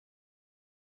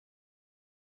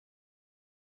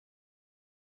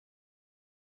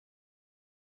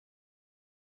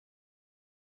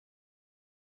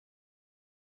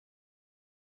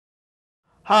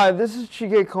Hi, this is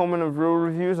Chike Coleman of Real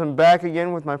Reviews. I'm back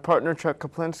again with my partner Chuck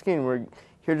Koplinski, and we're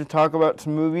here to talk about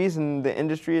some movies and the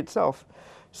industry itself.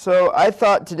 So I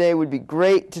thought today would be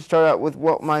great to start out with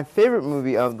what my favorite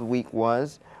movie of the week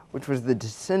was, which was The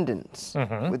Descendants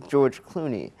with George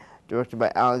Clooney, directed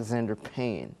by Alexander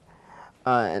Payne,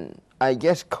 and I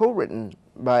guess co-written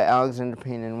by Alexander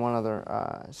Payne and one other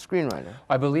screenwriter.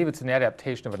 I believe it's an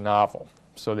adaptation of a novel,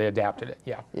 so they adapted it,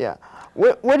 yeah. Yeah.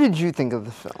 What did you think of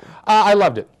the film? I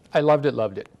loved it. I loved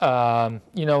it.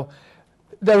 You know,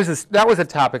 that was a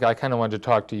topic I kind of wanted to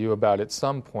talk to you about at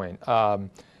some point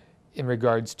in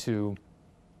regards to,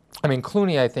 I mean,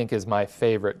 Clooney I think is my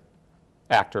favorite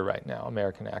actor right now,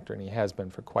 American actor, and he has been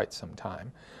for quite some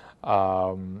time.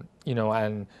 You know,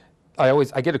 and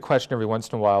I get a question every once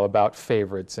in a while about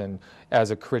favorites, and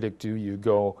as a critic, do you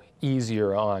go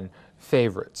easier on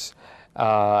favorites?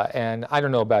 And I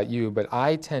don't know about you, but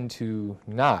I tend to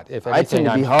not. If anything, I tend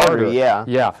to be harder, yeah.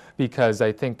 Yeah, because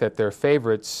I think that they're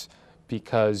favorites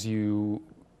because you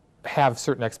have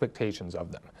certain expectations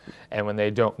of them. And when they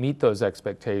don't meet those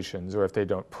expectations, or if they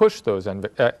don't push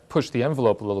the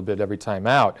envelope a little bit every time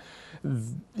out,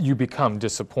 you become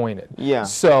disappointed. Yeah.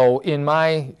 So in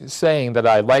my saying that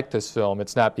I like this film,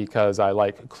 it's not because I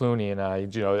like Clooney and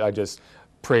I just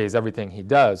praise everything he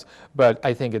does, but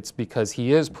I think it's because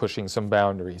he is pushing some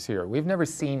boundaries here. We've never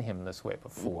seen him this way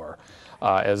before,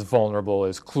 as vulnerable,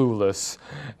 as clueless,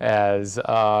 as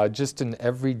just an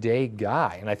everyday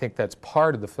guy, and I think that's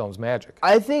part of the film's magic.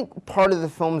 I think part of the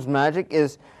film's magic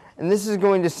is, and this is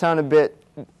going to sound a bit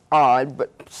odd, but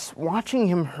watching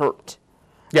him hurt.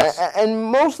 Yes. And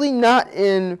mostly not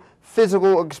in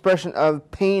physical expression of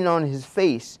pain on his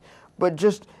face, but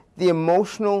just the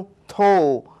emotional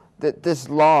toll that this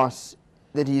loss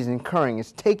that he's incurring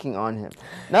is taking on him.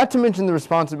 Not to mention the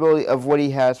responsibility of what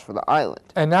he has for the island.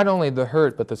 And not only the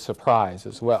hurt, but the surprise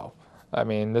as well. I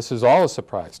mean, this is all a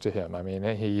surprise to him. I mean,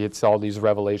 he gets all these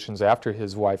revelations after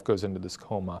his wife goes into this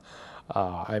coma.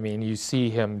 I mean, you see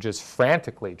him just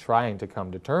frantically trying to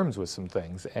come to terms with some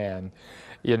things. And,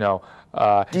 you know...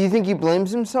 Do you think he blames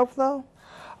himself, though?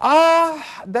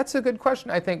 That's a good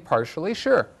question. I think partially,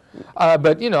 sure.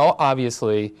 But, you know,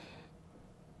 obviously,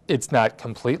 it's not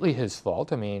completely his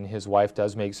fault. I mean, his wife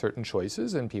does make certain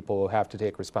choices, and people have to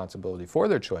take responsibility for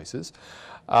their choices.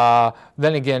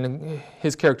 Then again,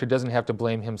 his character doesn't have to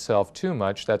blame himself too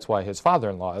much. That's why his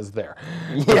father-in-law is there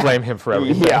to blame him for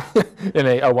everything. Yeah. In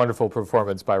a wonderful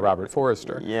performance by Robert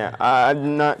Forster. Yeah, I've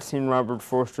not seen Robert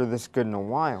Forster this good in a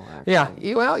while, actually.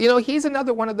 Yeah, well, you know, he's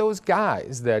another one of those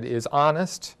guys that is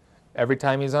honest every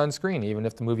time he's on screen, even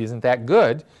if the movie isn't that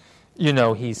good. You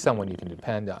know, he's someone you can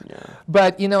depend on. Yeah.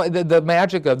 But, you know, the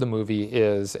magic of the movie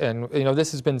is, and, you know,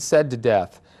 this has been said to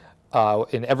death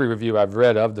in every review I've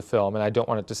read of the film, and I don't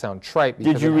want it to sound trite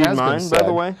because Did you read mine, by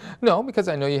the way? No, because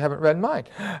I know you haven't read mine.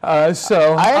 I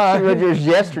actually read yours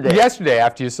yesterday. Yesterday,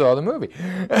 after you saw the movie.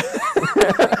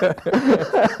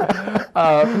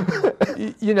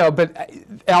 You know, but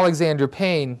Alexander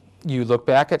Payne, you look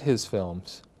back at his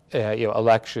films, you know,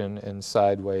 Election and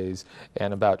Sideways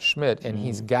and About Schmidt, and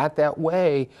he's got that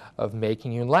way of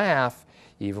making you laugh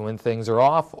even when things are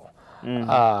awful. You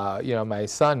know, my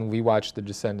son, we watched The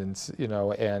Descendants, you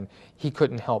know, and he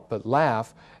couldn't help but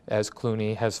laugh as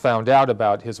Clooney has found out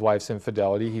about his wife's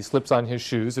infidelity. He slips on his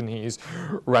shoes and he's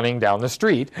running down the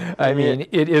street. I mean,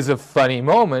 it is a funny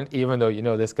moment, even though, you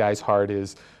know, this guy's heart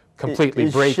is completely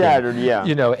breaking. Shattered, yeah.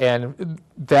 You know, and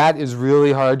that is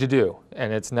really hard to do.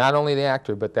 And it's not only the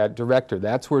actor, but that director.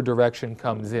 That's where direction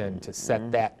comes in, to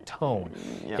set that tone.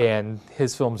 Yeah. And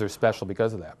his films are special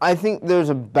because of that. I think there's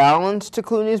a balance to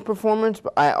Clooney's performance,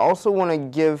 but I also want to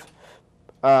give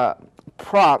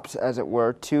props, as it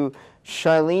were, to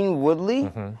Shailene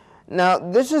Woodley. Now,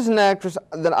 this is an actress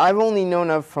that I've only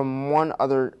known of from one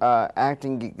other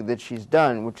acting gig that she's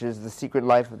done, which is The Secret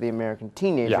Life of the American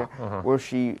Teenager, where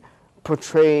she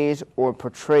portrayed,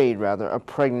 rather, a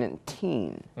pregnant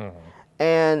teen.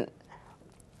 And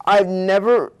I've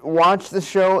never watched the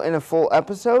show in a full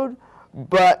episode,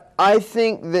 but I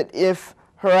think that if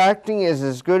her acting is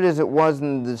as good as it was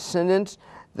in The Descendants,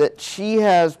 that she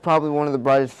has probably one of the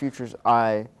brightest futures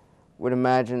I would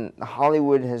imagine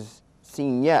Hollywood has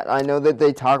seen yet. I know that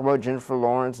they talk about Jennifer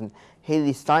Lawrence and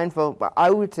Haley Steinfeld, but I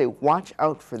would say watch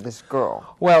out for this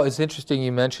girl. Well, it's interesting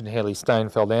you mentioned Haley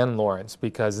Steinfeld and Lawrence,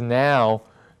 because now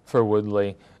for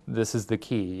Woodley, this is the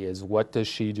key, is what does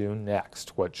she do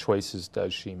next? What choices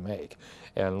does she make?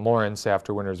 And Lawrence,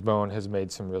 after Winter's Bone, has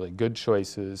made some really good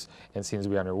choices and seems to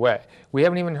be on her way. We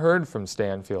haven't even heard from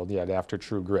Stanfield yet after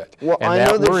True Grit. Well, and I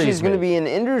know that she's going to be in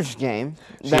Ender's Game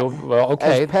well,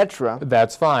 okay, as Petra.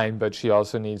 That's fine, but she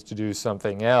also needs to do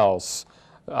something else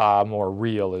more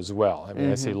real as well. I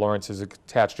mean, I see Lawrence has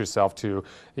attached herself to,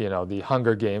 you know, the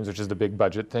Hunger Games, which is the big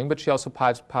budget thing, but she also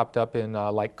popped up in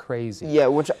Like Crazy. Yeah,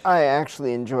 which I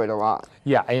actually enjoyed a lot.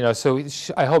 Yeah, you know, so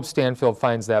I hope Stanfield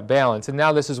finds that balance. And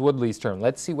now this is Woodley's turn.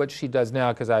 Let's see what she does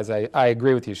now, because as I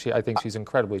agree with you, I think she's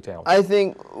incredibly talented. I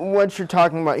think what you're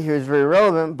talking about here is very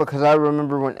relevant, because I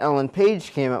remember when Ellen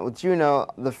Page came out with Juno,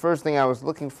 the first thing I was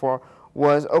looking for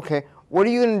was, okay, what are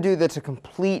you going to do that's a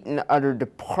complete and utter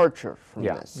departure from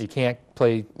this? You can't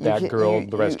play that girl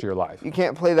the rest of your life. You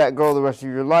can't play that girl the rest of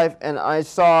your life. And I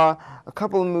saw a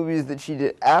couple of movies that she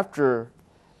did after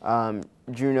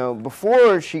Juno,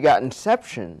 before she got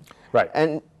Inception. Right.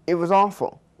 And it was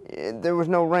awful. There was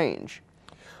no range.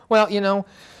 Well, you know,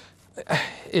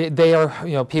 they are,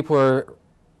 you know, people are,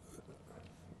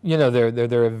 you know,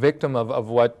 they're a victim of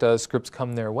what scripts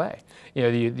come their way. You know,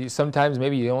 you sometimes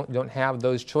maybe you don't have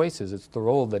those choices. It's the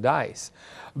roll of the dice.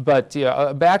 But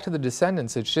back to the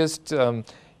Descendants. It's just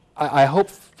I hope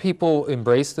people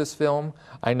embrace this film.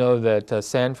 I know that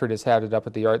Sanford has had it up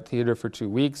at the Art Theater for 2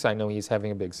 weeks. I know he's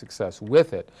having a big success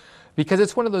with it, because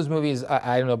it's one of those movies.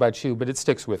 I don't know about you, but it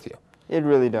sticks with you. It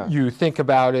really does. You think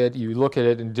about it. You look at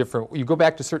it in different. You go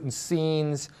back to certain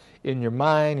scenes in your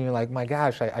mind, and you're like, my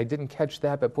gosh, I didn't catch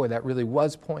that, but boy, that really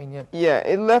was poignant. Yeah,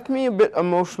 it left me a bit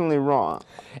emotionally raw.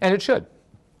 And it should.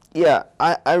 Yeah,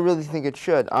 I really think it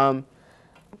should.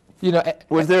 You know,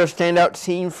 was there a standout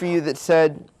scene for you that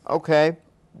said, okay,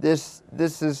 this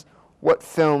is what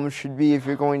film should be if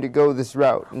you're going to go this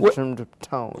route in terms of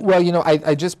tone? Well, you know,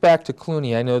 I just back to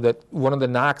Clooney. I know that one of the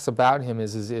knocks about him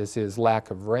is his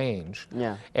lack of range.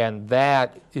 Yeah. And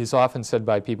that is often said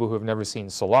by people who have never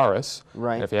seen Solaris.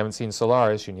 Right. And if you haven't seen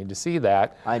Solaris, you need to see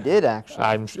that. I did, actually.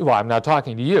 I'm not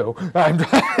talking to you. I'm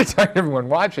talking to everyone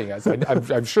watching us.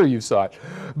 I'm sure you saw it.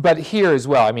 But here as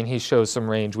well, I mean, he shows some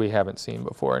range we haven't seen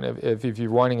before. And if you're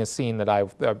wanting a scene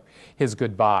that his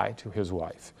goodbye to his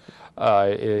wife,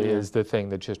 is the thing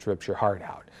that just rips your heart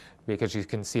out, because you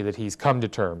can see that he's come to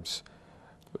terms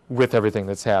with everything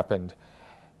that's happened,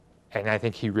 and I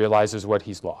think he realizes what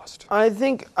he's lost. I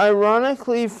think,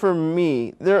 ironically for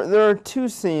me, there are two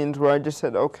scenes where I just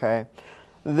said, okay,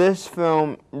 this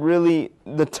film really,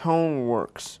 the tone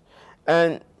works.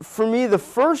 And for me, the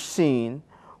first scene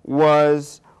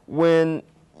was when,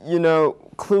 you know,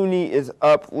 Clooney is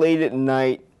up late at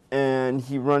night and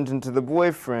he runs into the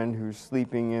boyfriend who's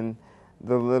sleeping in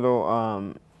the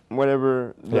little,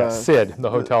 whatever. Sid, the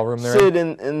hotel room there. Sid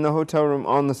in the hotel room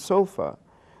on the sofa.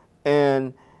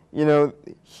 And, you know,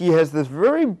 he has this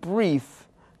very brief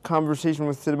conversation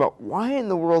with Sid about why in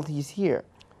the world he's here.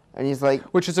 And he's like...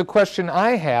 Which is a question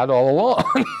I had all along.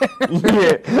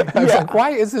 I was like,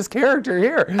 why is this character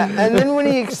here? And then when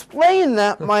he explained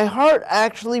that, my heart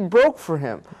actually broke for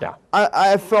him. Yeah.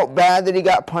 I felt bad that he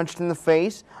got punched in the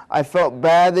face. I felt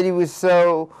bad that he was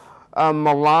so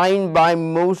maligned by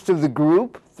most of the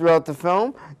group throughout the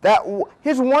film.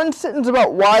 His one sentence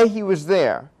about why he was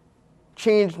there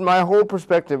changed my whole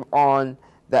perspective on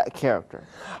that character.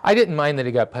 I didn't mind that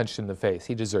he got punched in the face.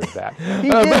 He deserved that. He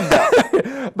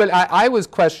did. But I was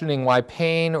questioning why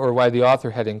Payne or why the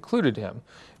author had included him,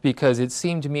 because it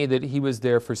seemed to me that he was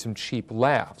there for some cheap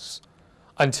laughs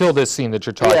until this scene that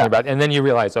you're talking about. And then you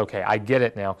realize, okay, I get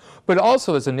it now. But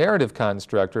also as a narrative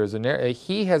constructor,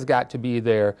 he has got to be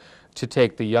there to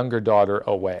take the younger daughter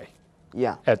away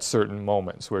at certain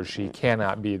moments where she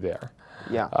cannot be there.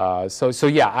 Yeah. So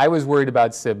yeah, I was worried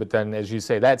about Sid, but then as you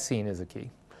say, that scene is a key.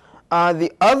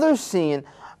 The other scene,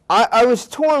 I was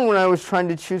torn when I was trying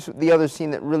to choose the other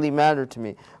scene that really mattered to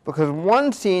me, because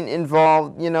one scene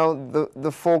involved, you know,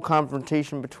 the full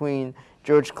confrontation between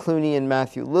George Clooney and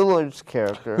Matthew Lillard's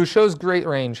character, who shows great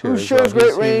range here. Who shows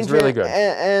great range, he's really good,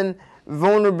 and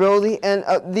vulnerability, and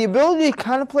the ability to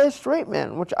kind of play a straight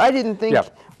man, which I didn't think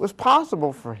was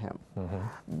possible for him.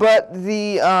 But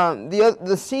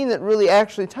the scene that really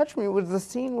actually touched me was the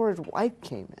scene where his wife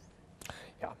came in.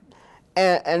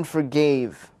 And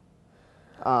forgave.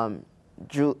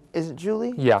 Is it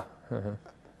Julie? Yeah.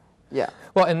 Yeah.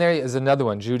 Well, and there is another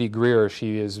one, Judy Greer.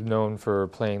 She is known for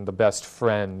playing the best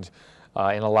friend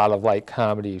in a lot of light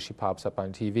comedy. She pops up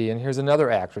on TV. And here's another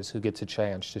actress who gets a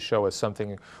chance to show us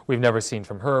something we've never seen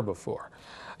from her before.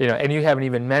 You know, and you haven't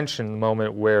even mentioned the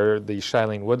moment where the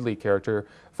Shailene Woodley character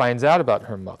finds out about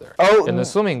her mother in the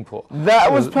swimming pool.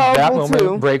 That was powerful that moment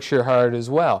too. Breaks your heart as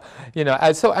well. You know,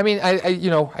 so I mean,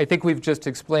 I think we've just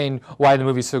explained why the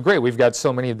movie's so great. We've got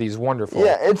so many of these wonderful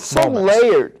it's so moments.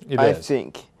 layered. I is.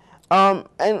 think,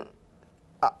 and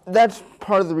that's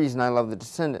part of the reason I love The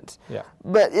Descendants. Yeah.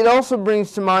 But it also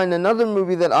brings to mind another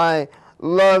movie that I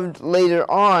loved later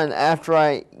on after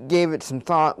I gave it some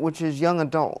thought, which is Young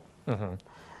Adult.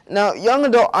 Now, young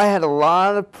adult, I had a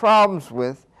lot of problems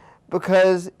with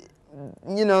because,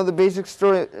 you know, the basic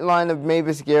storyline of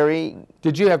Mavis Gary.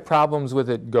 Did you have problems with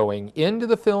it going into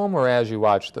the film or as you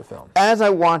watched the film? As I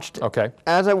watched it. Okay.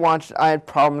 As I watched it, I had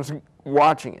problems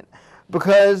watching it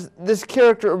because this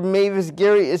character of Mavis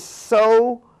Gary is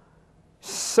so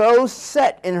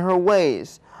set in her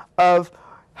ways of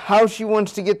how she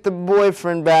wants to get the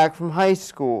boyfriend back from high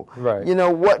school. Right. You know,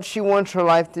 what she wants her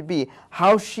life to be,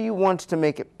 how she wants to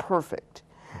make it perfect.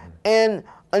 And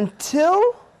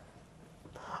until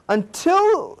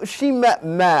she met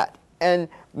Matt and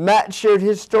Matt shared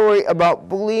his story about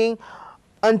bullying,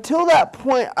 until that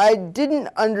point I didn't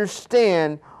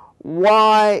understand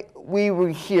why we were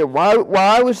here. While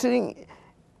I was sitting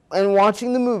and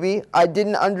watching the movie, I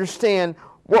didn't understand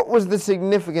what was the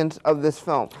significance of this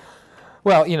film.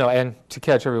 Well, you know, and to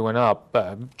catch everyone up,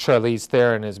 Charlize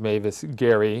Theron is Mavis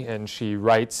Gary, and she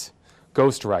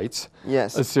ghost writes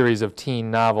Yes. a series of teen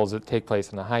novels that take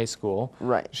place in a high school.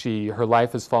 Right. Her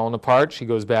life has fallen apart. She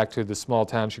goes back to the small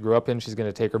town she grew up in. She's going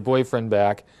to take her boyfriend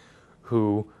back,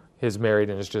 who is married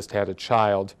and has just had a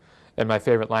child. And my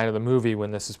favorite line of the movie,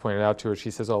 when this is pointed out to her,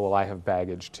 she says, "Oh, well, I have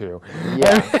baggage too."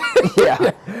 Yeah.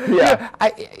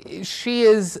 Yeah. She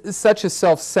is such a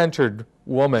self-centered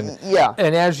woman. Yeah.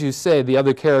 And as you say, the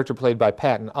other character played by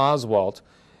Patton Oswalt,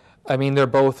 I mean, they're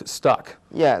both stuck.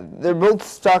 Yeah, they're both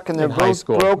stuck and they're both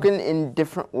broken in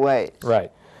different ways.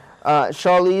 Right.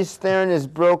 Charlize Theron is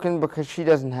broken because she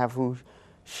doesn't have who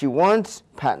she wants.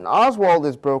 Patton Oswalt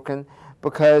is broken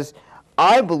because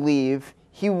I believe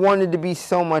he wanted to be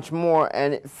so much more,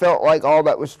 and it felt like all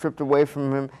that was stripped away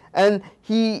from him. And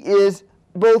he is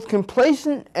both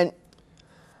complacent and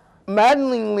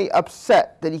maddeningly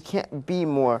upset that he can't be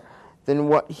more than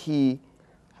what he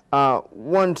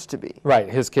wants to be. Right.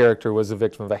 His character was a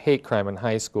victim of a hate crime in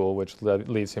high school, which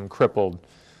leaves him crippled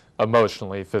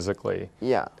emotionally, physically.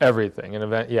 Yeah. Everything.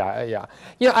 Yeah.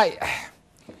 You know,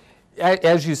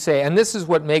 as you say, and this is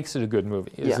what makes it a good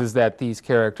movie, is that these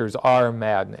characters are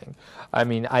maddening. I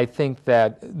mean, I think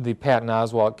that the Patton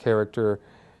Oswalt character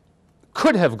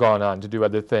could have gone on to do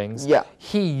other things. Yeah.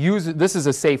 This is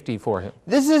a safety for him.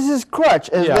 This is his crutch,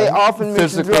 as they often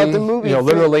mention throughout the movie. You know,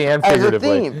 literally and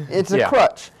figuratively. As a theme. It's a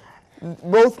crutch.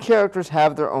 Both characters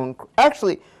have their own,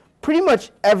 actually, pretty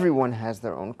much everyone has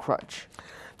their own crutch.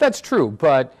 That's true,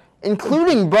 but...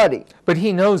 Including Buddy. But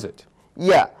he knows it.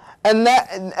 Yeah. And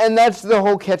that's the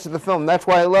whole catch of the film. That's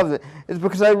why I loved it. It's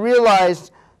because I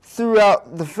realized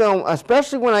throughout the film,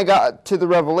 especially when I got to the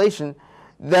revelation,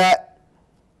 that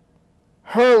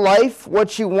her life, what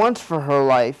she wants for her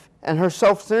life, and her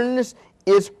self-centeredness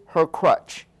is her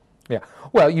crutch. Yeah.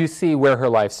 Well, you see where her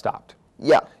life stopped.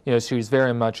 Yeah. You know, she's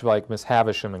very much like Miss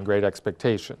Havisham in Great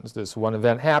Expectations. This one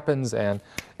event happens, and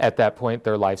at that point,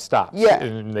 their life stops. Yeah.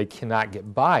 And they cannot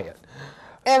get by it.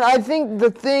 And I think the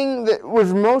thing that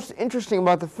was most interesting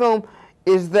about the film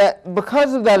is that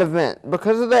because of that event,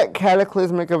 because of that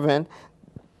cataclysmic event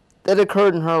that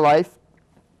occurred in her life,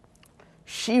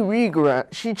 she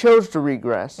chose to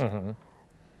regress, and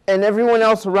everyone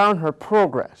else around her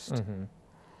progressed.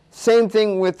 Same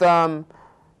thing with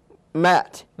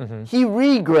Matt. He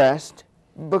regressed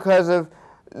because of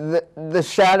the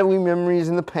shadowy memories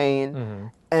and the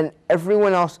pain, and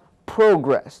everyone else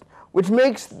progressed, which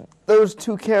makes those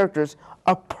two characters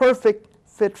a perfect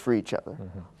fit for each other.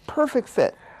 Perfect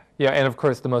fit. Yeah, and of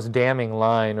course the most damning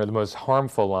line, or the most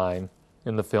harmful line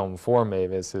in the film for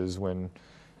Mavis, is when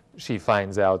she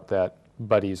finds out that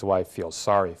Buddy's wife feels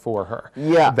sorry for her.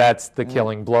 Yeah. That's the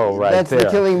killing blow right there. That's the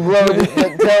killing blow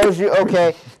that tells you,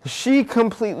 okay, she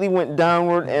completely went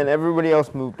downward and everybody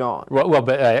else moved on. Well,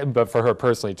 but for her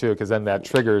personally too, because then that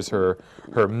triggers her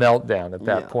meltdown at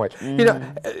that point. You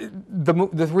know,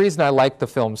 the reason I like the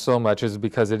film so much is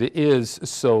because it is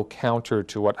so counter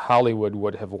to what Hollywood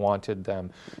would have wanted them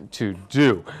to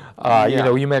do. You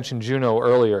know, you mentioned Juno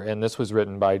earlier, and this was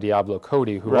written by Diablo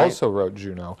Cody, who also wrote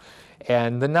Juno.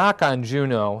 And the knock on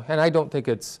Juno, and I don't think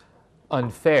it's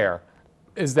unfair,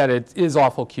 is that it is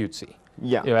awful cutesy.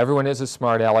 Yeah. You know, everyone is a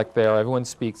smart aleck there, everyone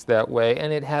speaks that way,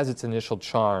 and it has its initial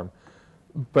charm,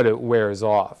 but it wears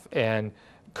off. And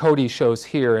Cody shows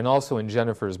here, and also in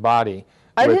Jennifer's Body,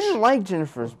 I didn't like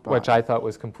Jennifer's Body, which I thought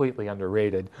was completely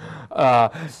underrated.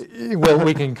 Well,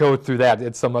 we can go through that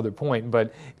at some other point,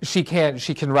 but she can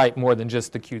write more than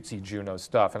just the cutesy Juno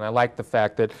stuff, and I like the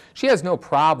fact that she has no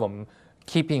problem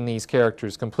keeping these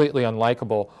characters completely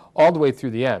unlikable all the way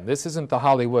through the end. This isn't the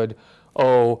Hollywood,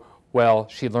 oh, well,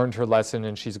 she learned her lesson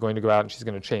and she's going to go out and she's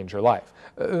going to change her life.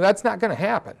 That's not going to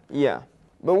happen. Yeah.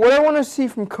 But what I want to see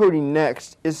from Cody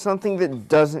next is something that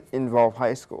doesn't involve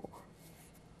high school.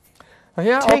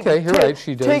 Yeah, okay, you're right.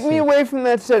 She does. Take me away from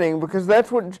that setting, because that's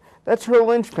her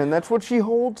linchpin. That's what she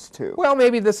holds to. Well,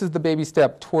 maybe this is the baby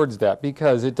step towards that,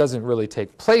 because it doesn't really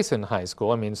take place in high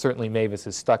school. I mean, certainly Mavis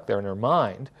is stuck there in her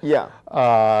mind. Yeah.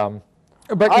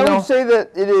 But I would say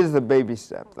that it is the baby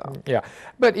step, though. Yeah,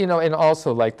 but and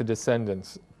also like The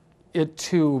Descendants, it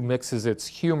too mixes its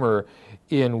humor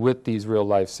in with these real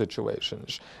life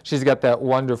situations. She's got that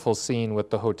wonderful scene with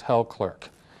the hotel clerk,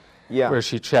 where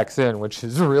she checks in, which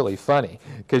is really funny,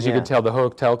 because you can tell the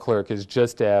hotel clerk is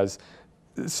just as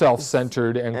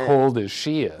self-centered and cold as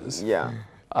she is. Yeah.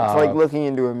 It's like looking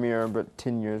into a mirror, but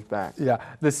 10 years back. Yeah,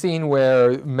 the scene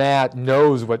where Matt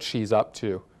knows what she's up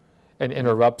to and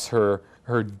interrupts her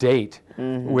date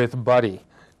with Buddy,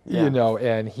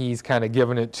 and he's kind of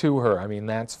giving it to her. I mean,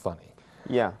 that's funny.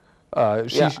 Yeah.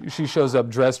 She shows up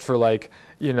dressed for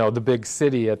the big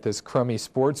city at this crummy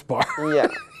sports bar. Yeah.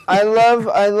 I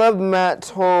love Matt's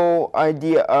whole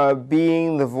idea of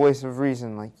being the voice of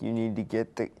reason. Like, you need to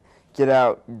get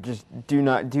out. Just do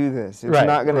not do this. It's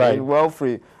not going to end well for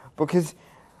you. Because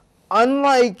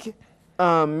unlike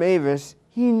Mavis,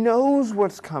 he knows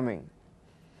what's coming.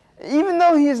 Even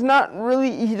though he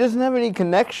doesn't have any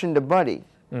connection to Buddy,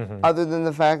 other than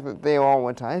the fact that they all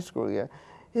went to high school together,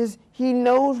 he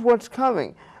knows what's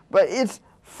coming. But it's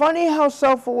funny how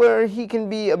self-aware he can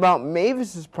be about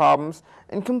Mavis's problems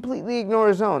and completely ignore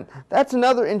his own. That's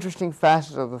another interesting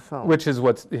facet of the film. Which is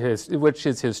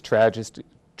his tragedy,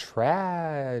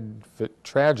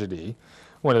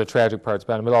 one of the tragic parts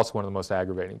about him, but also one of the most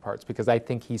aggravating parts, because I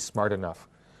think he's smart enough.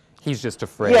 He's just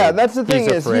afraid. Yeah, that's the thing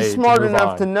he's smart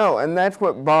enough to know, and that's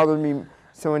what bothered me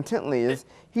so intently, is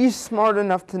he's smart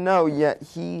enough to know, yet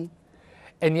he...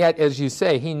 And yet, as you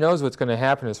say, he knows what's going to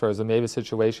happen as far as the Mavis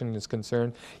situation is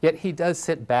concerned, yet he does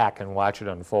sit back and watch it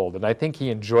unfold, and I think he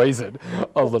enjoys it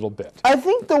a little bit. I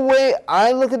think the way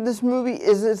I look at this movie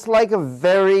is it's like a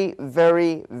very,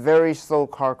 very, very slow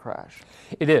car crash.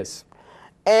 It is.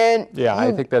 And yeah,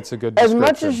 I think that's a good description. As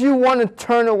much as you want to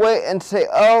turn away and say,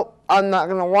 oh, I'm not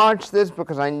going to watch this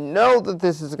because I know that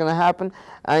this is going to happen,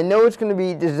 I know it's going to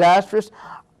be disastrous,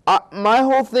 my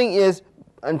whole thing is,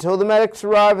 until the medics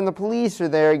arrive and the police are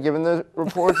there giving the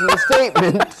reports and the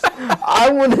statements, I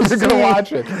want to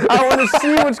watch it. I want to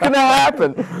see what's going to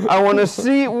happen. I want to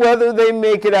see whether they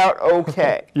make it out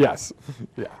okay. Yes.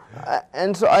 Yeah.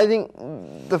 And so I think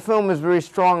the film is very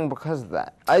strong because of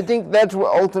that. I think that's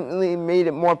what ultimately made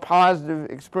it more positive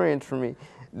experience for me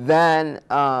than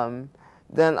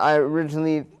I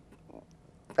originally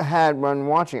had when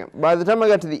watching it. By the time I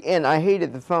got to the end, I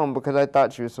hated the film because I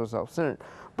thought she was so self-centered.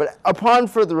 But upon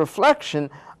further reflection,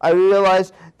 I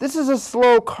realized this is a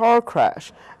slow car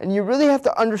crash, and you really have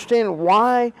to understand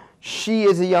why she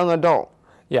is a young adult.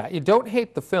 Yeah, you don't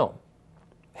hate the film,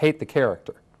 hate the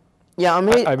character. Yeah,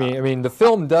 I mean, the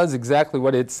film does exactly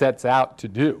what it sets out to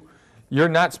do. You're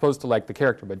not supposed to like the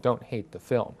character, but don't hate the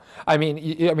film. I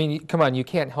mean, come on, you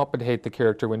can't help but hate the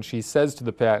character when she says to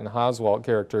the Patton Oswalt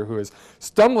character, who is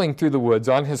stumbling through the woods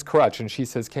on his crutch, and she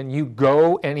says, "Can you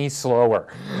go any slower?"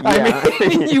 Yeah. I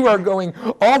mean, you are going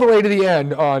all the way to the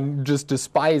end on just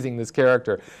despising this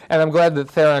character. And I'm glad that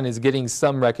Theron is getting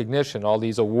some recognition. All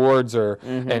these awards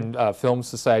and film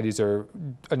societies are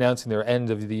announcing their end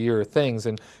of the year things,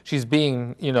 and she's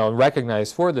being,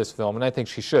 recognized for this film, and I think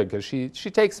she should, because she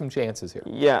takes some chances here.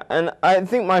 Yeah, and I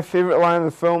think my favorite line of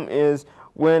the film is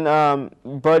when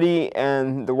Buddy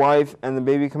and the wife and the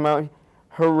baby come out,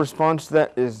 her response to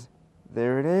that is,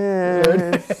 "There it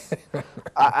is."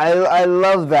 I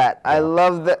love that. I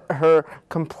love that her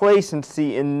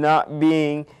complacency in not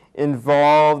being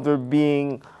involved or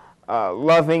being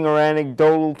loving or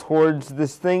anecdotal towards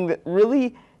this thing that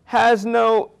really has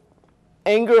no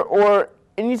anger or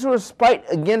any sort of spite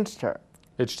against her.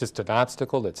 It's just an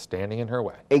obstacle that's standing in her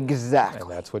way. Exactly. And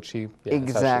that's what she... Yeah,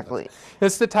 exactly.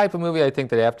 It's the type of movie, I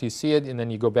think, that after you see it and then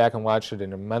you go back and watch it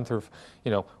in a month or,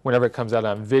 whenever it comes out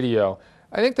on video,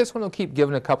 I think this one will keep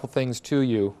giving a couple things to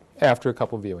you after a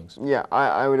couple viewings. Yeah,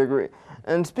 I would agree.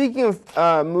 And speaking of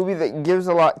a movie that gives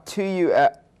a lot to you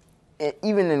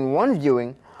even in one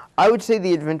viewing, I would say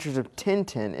The Adventures of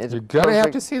Tintin is You're going to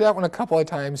have to see that one a couple of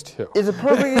times, too. Is a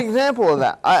perfect example of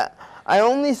that. I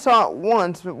only saw it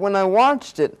once, but when I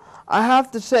watched it, I have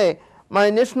to say, my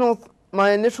initial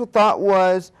thought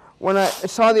was, when I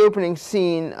saw the opening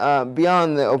scene,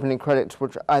 beyond the opening credits,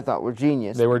 which I thought were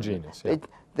genius. They were genius, yeah.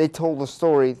 They told the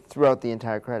story throughout the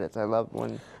entire credits. I love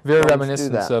when very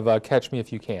reminiscent of Catch Me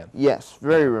If You Can. Yes,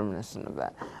 very reminiscent of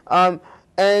that.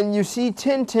 And you see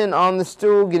Tintin on the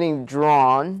stool getting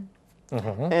drawn,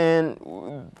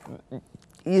 and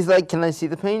he's like, "Can I see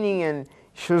the painting?" And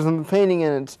he shows him the painting,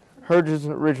 and it's her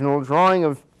original drawing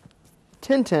of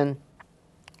Tintin.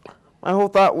 My whole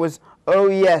thought was, oh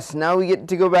yes, now we get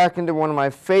to go back into one of my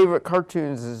favorite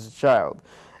cartoons as a child.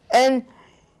 And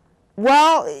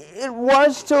while it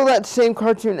was still that same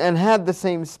cartoon and had the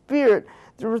same spirit,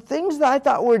 there were things that I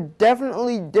thought were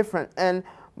definitely different and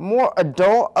more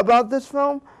adult about this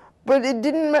film, but it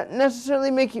didn't necessarily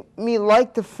make me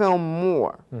like the film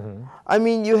more. I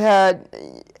mean, you had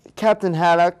Captain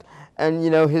Haddock and, you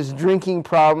know, his drinking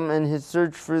problem and his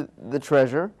search for the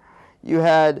treasure. You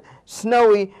had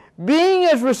Snowy being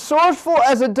as resourceful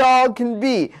as a dog can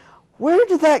be. Where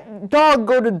did that dog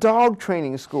go to dog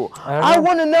training school? I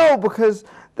want to know, because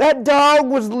that dog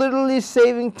was literally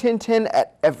saving Tintin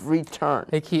at every turn.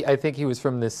 I think he was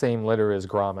from the same litter as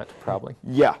Gromit, probably.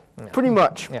 Yeah, pretty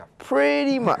much. Yeah.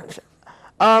 Pretty much.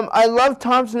 I love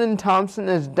Thompson and Thompson,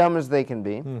 as dumb as they can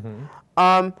be.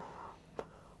 My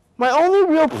only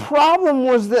real problem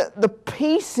was that the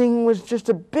pacing was just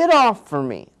a bit off for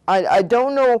me. I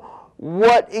don't know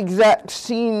what exact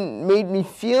scene made me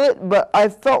feel it, but I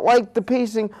felt like the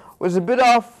pacing was a bit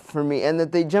off for me and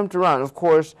that they jumped around. Of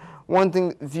course, one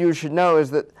thing viewers should know is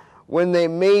that when they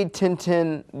made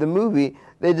Tintin the movie,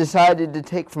 they decided to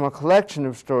take from a collection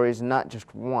of stories and not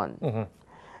just one.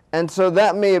 And so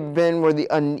that may have been where the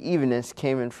unevenness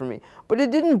came in for me. But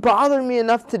it didn't bother me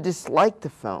enough to dislike the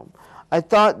film. I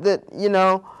thought that, you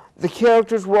know, the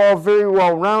characters were all very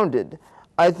well rounded.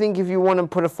 I think if you want to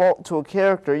put a fault to a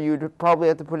character, you'd probably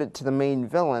have to put it to the main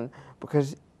villain,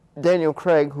 because Daniel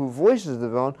Craig, who voices the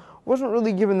villain, wasn't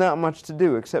really given that much to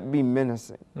do except be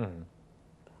menacing.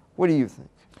 What do you think?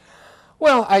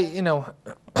 Well, you know,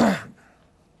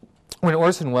 when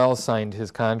Orson Welles signed his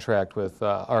contract with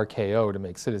RKO to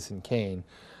make Citizen Kane,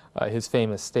 his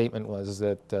famous statement was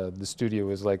that the studio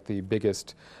was like the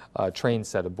biggest train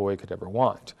set a boy could ever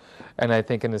want. And I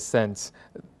think in a sense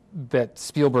that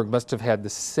Spielberg must have had the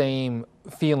same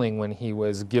feeling when he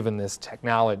was given this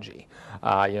technology,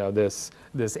 you know, this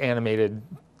animated,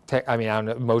 I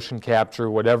mean, motion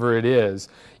capture, whatever it is,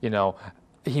 you know,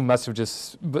 he must have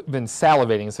just been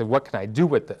salivating and said, what can I do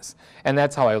with this? And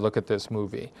that's how I look at this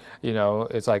movie. You know,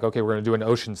 it's like, okay, we're going to do an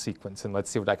ocean sequence, and let's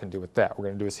see what I can do with that. We're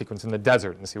going to do a sequence in the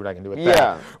desert and see what I can do with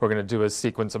that. We're going to do a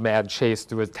sequence of mad chase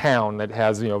through a town that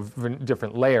has, you know,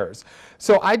 different layers.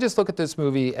 So I just look at this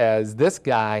movie as this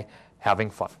guy having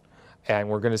fun. And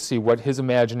we're going to see what his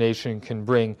imagination can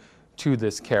bring to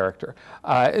this character.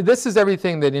 This is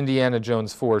everything that Indiana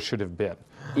Jones 4 should have been.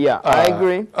 Yeah, I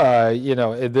agree. You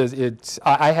know,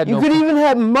 I had you no... could even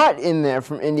have Mutt in there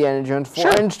from Indiana Jones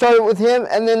 4 and start it with him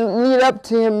and then lead up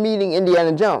to him meeting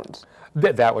Indiana Jones.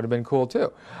 That would have been cool,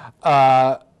 too.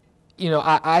 You know,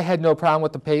 I had no problem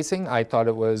with the pacing. I thought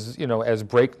it was, you know, as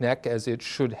breakneck as it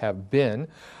should have been.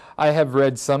 I have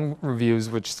read some reviews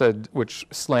which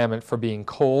slam it for being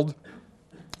cold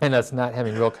and us not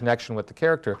having real connection with the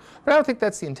character. But I don't think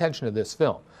that's the intention of this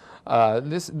film.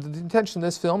 The intention of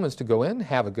this film is to go in,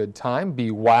 have a good time, be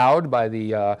wowed by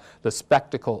the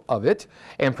spectacle of it,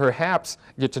 and perhaps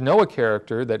get to know a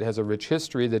character that has a rich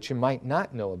history that you might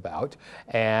not know about,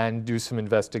 and do some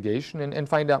investigation and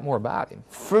find out more about him.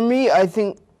 For me, I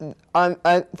think, I'm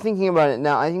thinking about it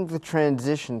now, I think the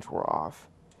transitions were off.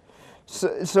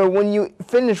 So when you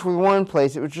finish with one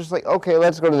place, it was just like, okay,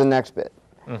 let's go to the next bit.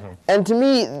 And to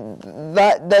me,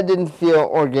 that didn't feel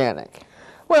organic.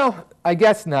 Well, I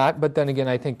guess not, but then again,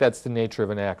 I think that's the nature of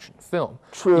an action film.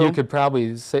 True. You could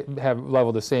probably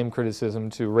level the same criticism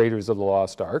to Raiders of the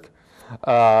Lost Ark.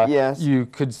 Yes. You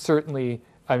could certainly,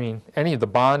 I mean, any of the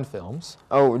Bond films.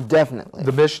 Oh, definitely.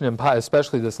 The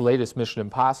especially this latest Mission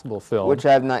Impossible film. Which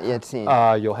I have not yet seen.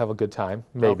 You'll have a good time,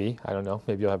 maybe. I don't know.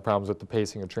 Maybe you'll have problems with the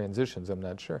pacing of transitions. I'm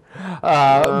not sure.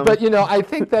 But, you know, I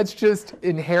think that's just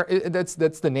inherent.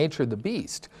 That's the nature of the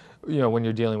beast, you know, when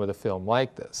you're dealing with a film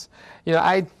like this. You know,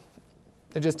 I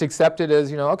just accept it as,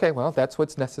 you know, okay, well, that's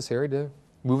what's necessary to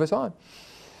move us on.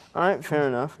 All right, fair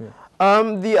enough.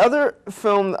 The other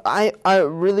film, I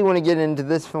really want to get into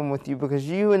this film with you because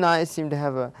you and I seem to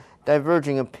have a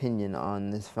diverging opinion on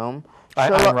this film.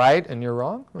 I'm right and you're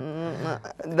wrong?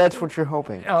 That's what you're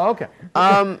hoping. Oh, okay.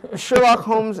 Sherlock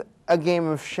Holmes, A Game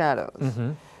of Shadows.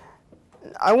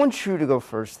 I want you to go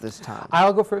first this time.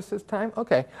 I'll go first this time?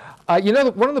 Okay. You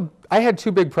know, I had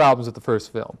two big problems with the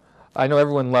first film. I know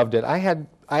everyone loved it.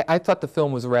 I thought the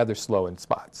film was rather slow in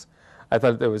spots. I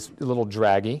thought it was a little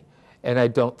draggy, and I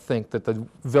don't think that the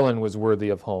villain was worthy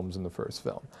of Holmes in the first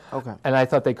film. Okay. And I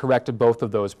thought they corrected both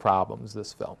of those problems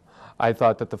this film. I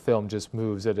thought that the film just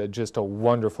moves at just a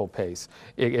wonderful pace.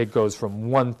 It goes from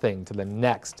one thing to the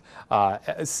next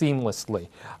seamlessly.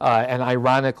 And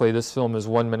ironically, this film is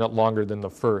 1 minute longer than the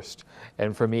first.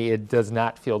 And for me, it does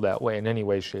not feel that way in any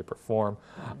way, shape, or form.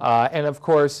 And of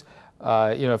course,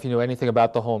 You know, if you know anything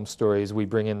about the Holmes stories, we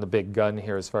bring in the big gun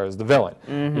here as far as the villain.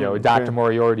 You know, Dr.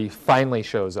 Moriarty finally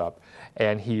shows up,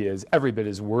 and he is every bit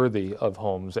as worthy of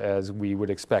Holmes as we would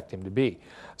expect him to be.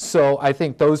 So I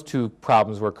think those two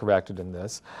problems were corrected in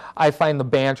this. I find the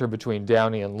banter between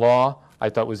Downey and Law, I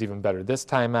thought was even better this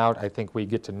time out. I think we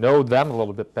get to know them a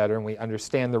little bit better, and we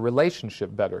understand the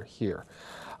relationship better here.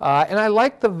 And I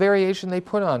like the variation they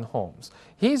put on Holmes.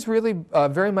 He's really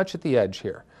very much at the edge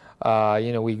here.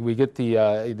 You know, we get the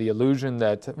illusion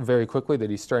that very quickly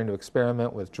that he's starting to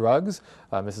experiment with drugs.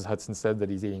 Mrs. Hudson said that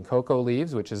he's eating cocoa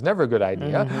leaves, which is never a good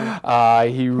idea.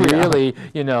 He really,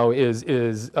 you know,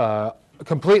 is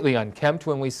completely unkempt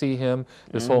when we see him.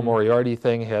 This whole Moriarty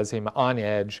thing has him on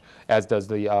edge, as does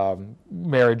the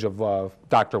marriage of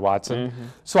Dr. Watson.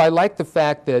 So I like the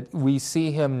fact that we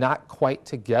see him not quite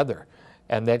together,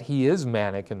 and that he is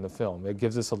manic in the film. It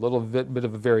gives us a little bit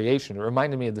of a variation. It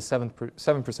reminded me of the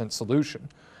 7% Solution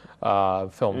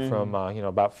film from you know,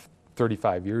 about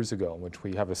 35 years ago, in which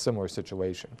we have a similar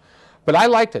situation. But I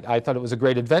liked it. I thought it was a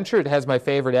great adventure. It has my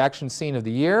favorite action scene of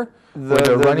the year, where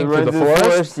they're running through the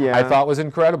forest. I thought was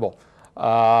incredible.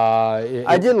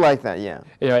 I did like that, yeah.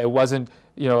 You know, it wasn't,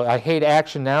 you know, I hate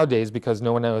action nowadays because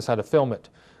no one knows how to film it.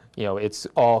 You know, it's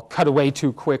all cut away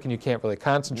too quick and you can't really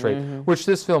concentrate, which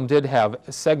this film did have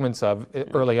segments of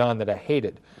early on that I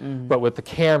hated. But with the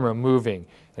camera moving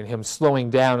and him slowing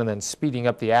down and then speeding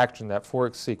up the action, that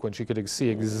forest sequence, you could see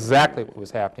exactly what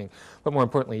was happening. But more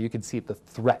importantly, you could see the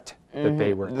threat that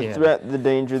they were in. The threat, the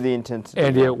danger, the intensity.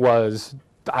 And it was,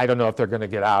 I don't know if they're going to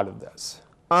get out of this.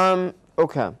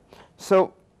 Okay.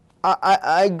 So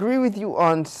I agree with you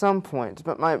on some points,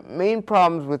 but my main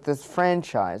problems with this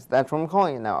franchise, that's what I'm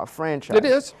calling it now, a franchise. It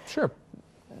is, sure.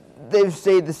 They've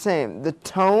stayed the same. The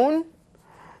tone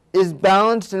is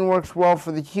balanced and works well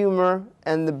for the humor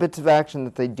and the bits of action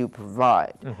that they do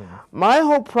provide. My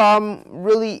whole problem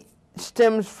really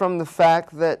stems from the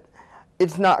fact that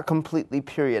it's not completely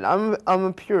period. I'm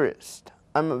a purist.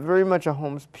 I'm very much a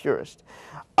Holmes purist.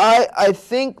 I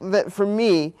think that for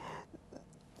me,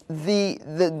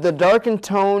 the darkened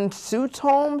tone suits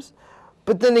Holmes,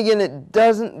 but then again it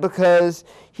doesn't, because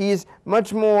he's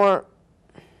much more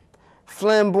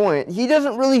flamboyant. He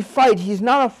doesn't really fight. He's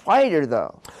not a fighter,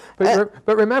 though.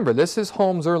 But remember, this is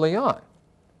Holmes early on.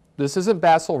 This isn't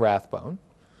Basil Rathbone.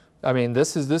 I mean,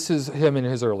 this is him in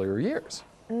his earlier years.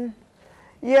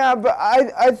 Yeah, but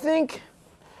I think,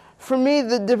 for me,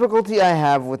 the difficulty I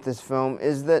have with this film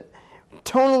is that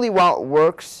tonally, while it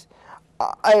works,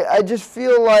 I just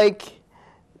feel like,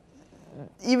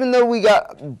 even though we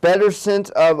got a better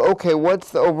sense of, okay, what's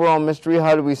the overall mystery,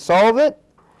 how do we solve it,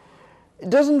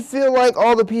 it doesn't feel like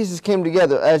all the pieces came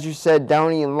together. As you said,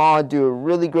 Downey and Law do a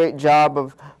really great job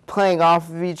of playing off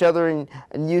of each other and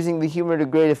using the humor to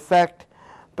great effect,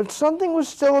 but something was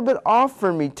still a bit off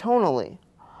for me tonally.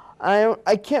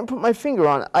 I can't put my finger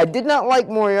on it. I did not like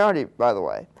Moriarty, by the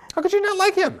way. How could you not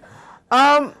like him?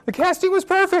 The casting was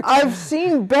perfect. I've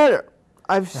seen better.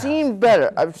 I've seen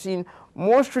better. I've seen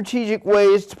more strategic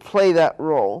ways to play that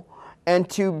role and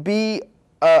to be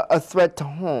a threat to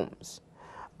Holmes.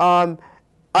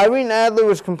 Irene Adler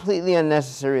was completely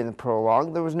unnecessary in the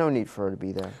prologue. There was no need for her to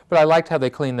be there. But I liked how they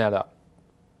cleaned that up.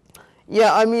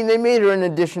 Yeah, I mean, they made her an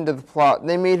addition to the plot.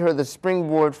 They made her the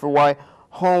springboard for why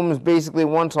Holmes basically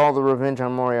wants all the revenge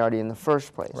on Moriarty in the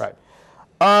first place. Right.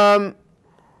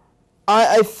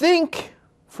 I think,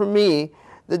 for me,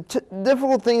 the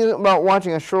difficult thing about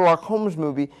watching a Sherlock Holmes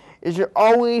movie is you're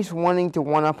always wanting to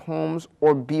one-up Holmes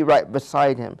or be right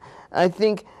beside him. And I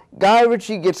think Guy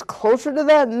Ritchie gets closer to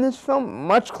that in this film,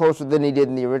 much closer than he did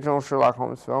in the original Sherlock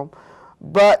Holmes film,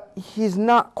 but he's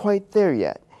not quite there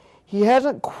yet. He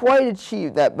hasn't quite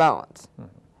achieved that balance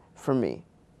for me.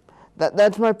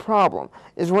 That's my problem,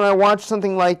 is when I watch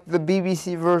something like the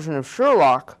BBC version of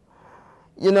Sherlock,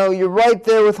 you know, you're right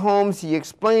there with Holmes, he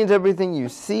explains everything, you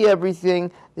see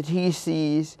everything that he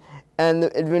sees, and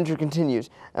the adventure continues.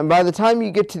 And by the time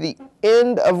you get to the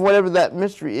end of whatever that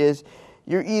mystery is,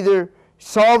 you're either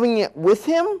solving it with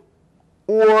him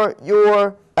or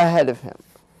you're ahead of him.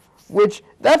 Which,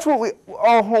 that's what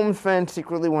all Holmes fans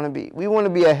secretly want to be. We want to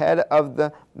be ahead of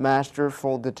the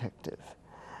masterful detective.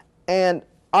 And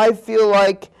I feel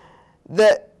like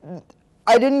that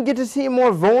I didn't get to see a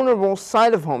more vulnerable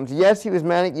side of Holmes. Yes, he was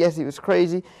manic. Yes, he was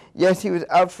crazy. Yes, he was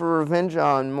out for revenge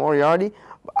on Moriarty.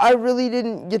 But I really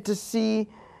didn't get to see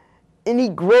any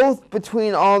growth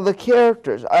between all the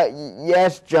characters.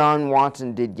 Yes, John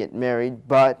Watson did get married,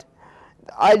 but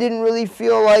I didn't really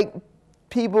feel like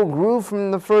people grew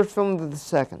from the first film to the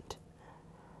second.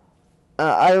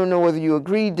 I don't know whether you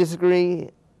agree, disagree.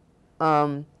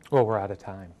 Well, Well, we're out of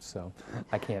time, so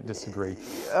I can't disagree.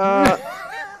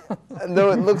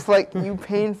 Though it looks like you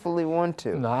painfully want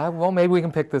to. No, well, maybe we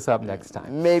can pick this up next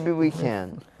time. Maybe we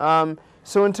can.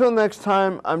 So until next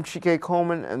time, I'm Chike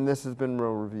Coleman, and this has been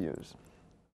Real Reviews.